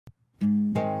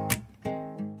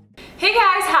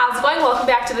welcome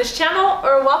back to this channel,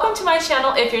 or welcome to my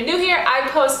channel if you're new here. I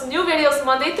post new videos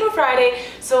Monday through Friday,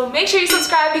 so make sure you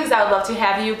subscribe because I would love to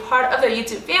have you part of the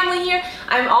YouTube family here.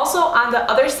 I'm also on the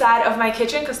other side of my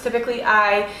kitchen because typically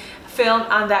I film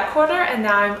on that corner, and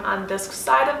now I'm on this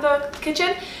side of the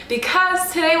kitchen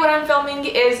because today what I'm filming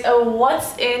is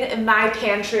what's in my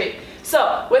pantry.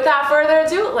 So without further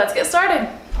ado, let's get started.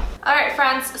 Alright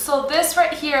friends, so this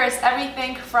right here is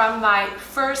everything from my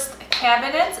first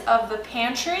cabinet of the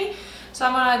pantry. So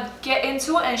I'm gonna get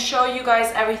into it and show you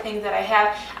guys everything that I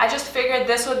have. I just figured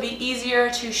this would be easier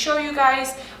to show you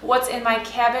guys what's in my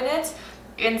cabinet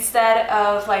instead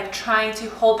of like trying to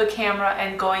hold the camera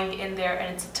and going in there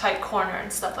and it's a tight corner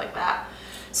and stuff like that.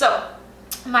 So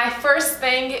my first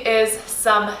thing is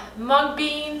some mung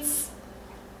beans.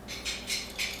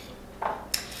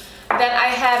 Then I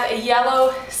have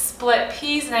yellow split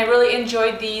peas, and I really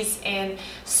enjoyed these in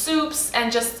soups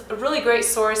and just a really great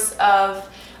source of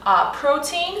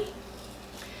protein.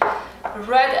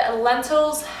 Red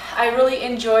lentils, I really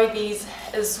enjoy these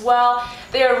as well.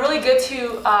 They are really good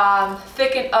to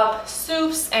thicken up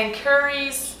soups and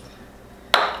curries.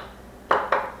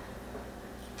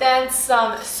 Then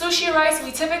some sushi rice.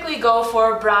 We typically go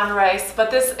for brown rice, but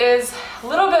this is a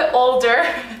little bit older.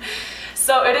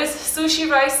 So it is sushi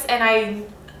rice, and I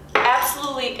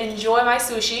absolutely enjoy my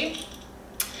sushi.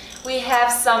 We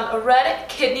have some red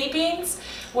kidney beans,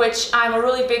 which I'm a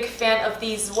really big fan of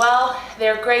these as well.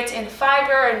 They're great in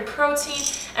fiber and protein,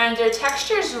 and their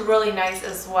texture is really nice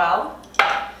as well.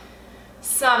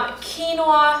 Some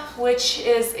quinoa, which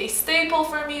is a staple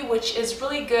for me, which is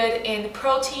really good in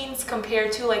proteins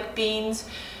compared to like beans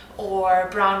or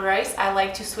brown rice. I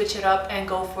like to switch it up and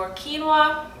go for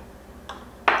quinoa.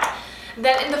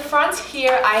 Then in the front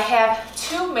here, I have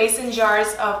 2 mason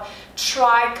jars of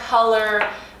tricolor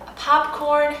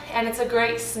popcorn, and it's a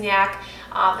great snack,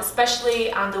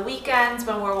 especially on the weekends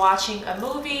when we're watching a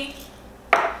movie.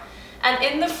 And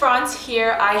in the front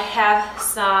here, I have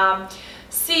some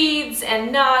seeds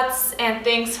and nuts and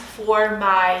things for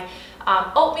my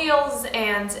oatmeals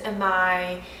and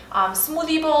my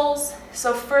smoothie bowls.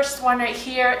 So first one right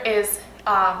here is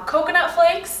coconut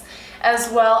flakes,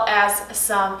 as well as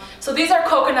some, so these are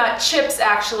coconut chips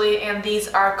actually, and these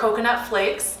are coconut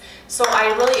flakes. So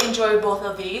I really enjoy both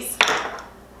of these.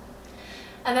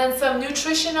 And then some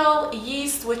nutritional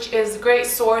yeast, which is a great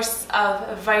source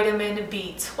of vitamin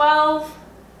B12.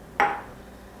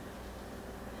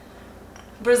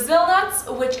 Brazil nuts,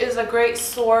 which is a great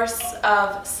source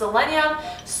of selenium.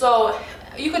 So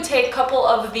you could take a couple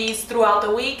of these throughout the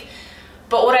week.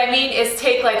 But what I mean is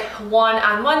take like one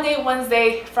on Monday,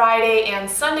 Wednesday, Friday, and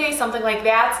Sunday, something like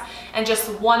that. And just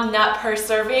 1 nut per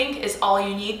serving is all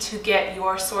you need to get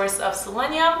your source of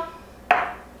selenium.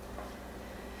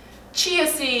 Chia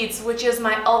seeds, which is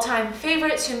my all-time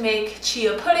favorite to make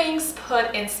chia puddings,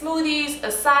 put in smoothies,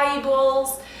 acai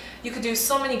bowls. You could do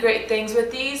so many great things with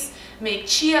these. Make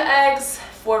chia eggs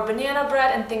for banana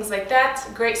bread and things like that.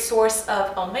 Great source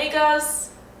of omegas.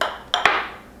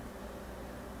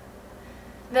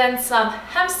 Then some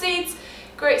hemp seeds,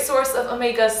 great source of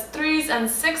omegas-3s and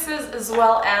 6s as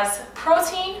well as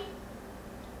protein.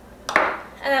 And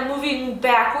then moving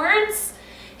backwards,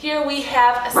 here we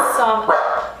have some,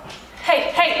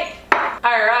 hey!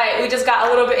 Alright, we just got a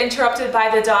little bit interrupted by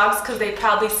the dogs because they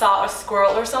probably saw a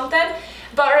squirrel or something.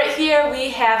 But right here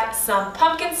we have some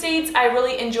pumpkin seeds. I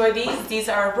really enjoy these. These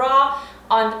are raw,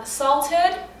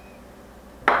 unsalted.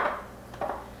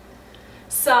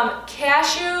 Some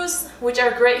cashews, which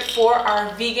are great for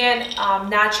our vegan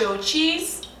nacho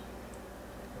cheese.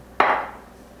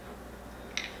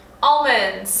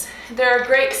 Almonds, they're a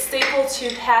great staple to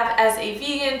have as a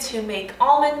vegan, to make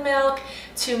almond milk,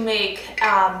 to make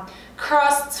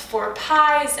crusts for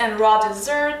pies and raw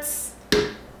desserts.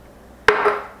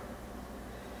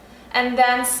 And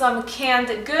then some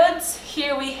canned goods.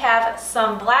 Here we have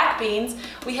some black beans.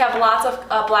 We have lots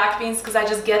of black beans because I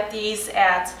just get these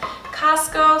at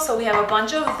Costco, so we have a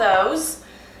bunch of those.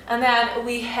 And then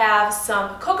we have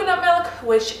some coconut milk,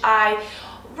 which I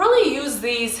really use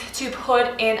these to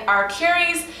put in our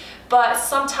curries, but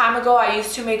some time ago I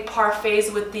used to make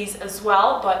parfaits with these as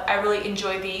well, but I really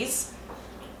enjoy these.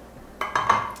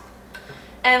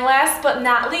 And last but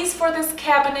not least for this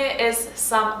cabinet is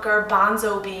some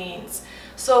garbanzo beans.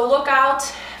 So look out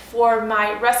for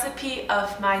my recipe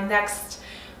of my next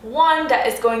one that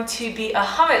is going to be a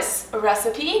hummus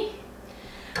recipe.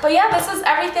 But yeah, this is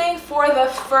everything for the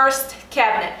first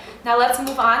cabinet. Now let's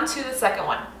move on to the second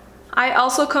one. I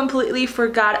also completely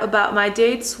forgot about my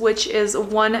dates, which is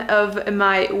one of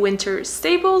my winter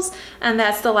staples, and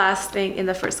that's the last thing in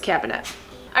the first cabinet.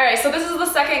 Alright, so this is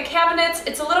the second cabinet.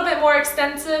 It's a little bit more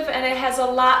extensive and it has a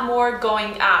lot more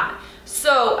going on.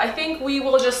 So I think we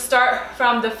will just start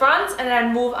from the front and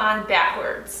then move on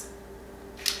backwards.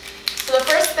 So the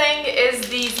first thing is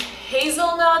these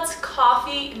hazelnut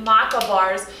coffee maca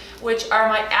bars, which are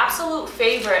my absolute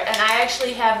favorite, and I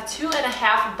actually have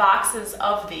 2.5 boxes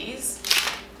of these.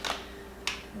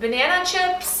 Banana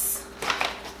chips,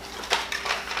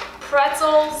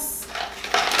 pretzels,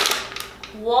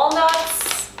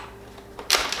 walnuts,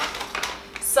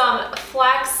 some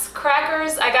flax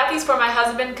crackers. I got these for my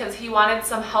husband because he wanted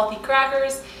some healthy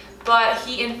crackers, but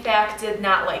he in fact did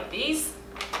not like these.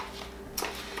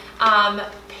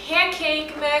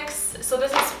 Pancake mix. So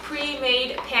this is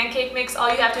pre-made pancake mix. All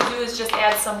you have to do is just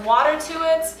add some water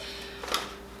to it.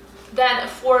 Then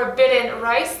forbidden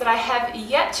rice that I have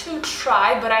yet to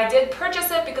try, but I did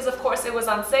purchase it because of course it was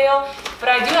on sale, but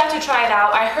I do have to try it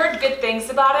out. I heard good things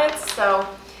about it. So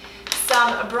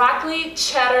some broccoli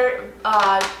cheddar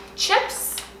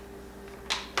chips,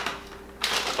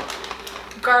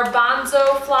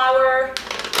 garbanzo flour,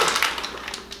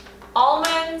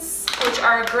 almonds, which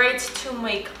are great to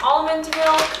make almond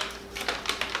milk.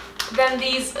 Then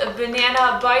these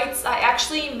banana bites, I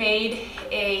actually made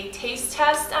a taste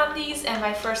test on these and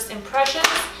my first impressions,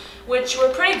 which were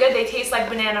pretty good. They taste like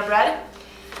banana bread.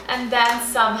 And then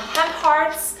some hemp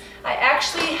hearts. I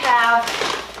actually have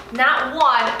not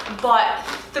 1, but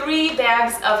 3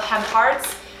 bags of hemp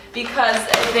hearts because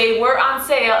they were on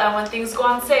sale, and when things go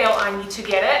on sale, I need to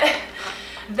get it.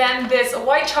 Then this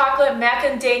white chocolate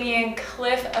macadamia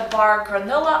Cliff Bar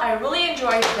granola. I really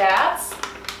enjoyed that.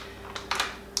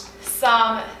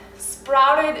 Some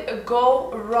sprouted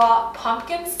Go Raw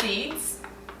pumpkin seeds.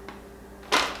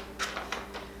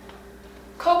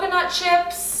 Coconut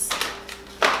chips.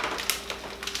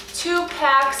 2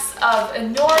 packs of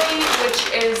nori,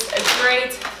 which is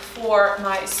great for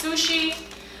my sushi.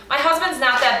 My husband's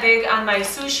not that big on my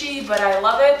sushi, but I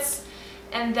love it.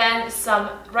 And then some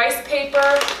rice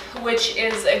paper, which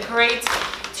is great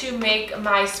to make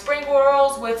my spring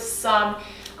rolls with some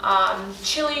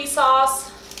chili sauce.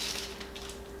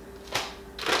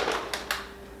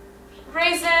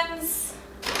 Raisins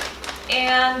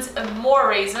and more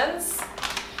raisins.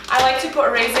 I like to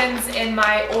put raisins in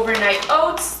my overnight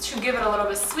oats to give it a little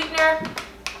bit sweetener.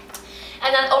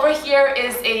 And then over here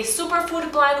is a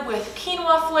superfood blend with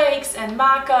quinoa flakes and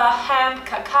maca, hemp,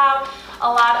 cacao, a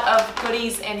lot of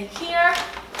goodies in here.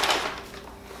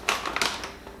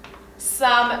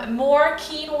 Some more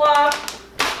quinoa,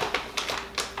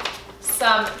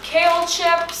 some kale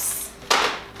chips,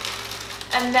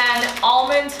 and then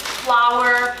almond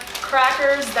flour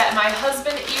crackers that my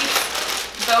husband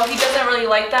eats, though he doesn't really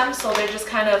like them, so they're just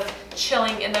kind of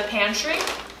chilling in the pantry.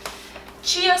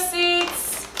 Chia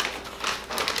seeds,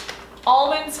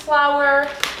 almonds flour,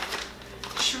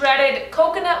 shredded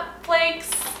coconut flakes,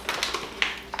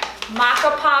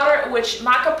 maca powder, which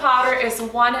maca powder is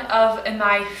one of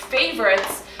my favorite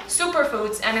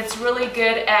superfoods, and it's really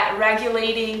good at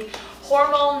regulating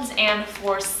hormones and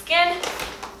for skin.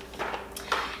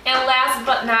 And last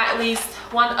but not least,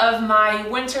 one of my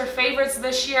winter favorites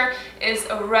this year is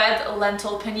a red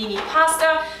lentil panini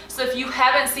pasta. So if you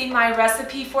haven't seen my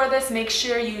recipe for this, make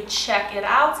sure you check it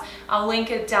out. I'll link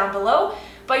it down below.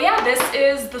 But yeah, this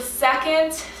is the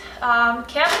second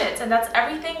cabinet, and that's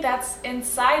everything that's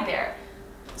inside there.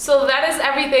 So that is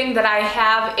everything that I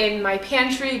have in my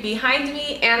pantry behind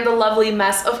me, and the lovely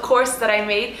mess, of course, that I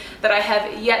made that I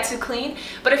have yet to clean.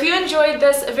 But if you enjoyed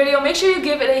this video, make sure you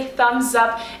give it a thumbs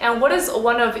up. And what is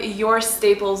one of your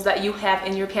staples that you have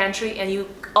in your pantry and you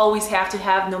always have to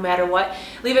have no matter what?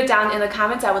 Leave it down in the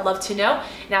comments. I would love to know.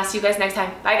 And I'll see you guys next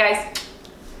time. Bye, guys.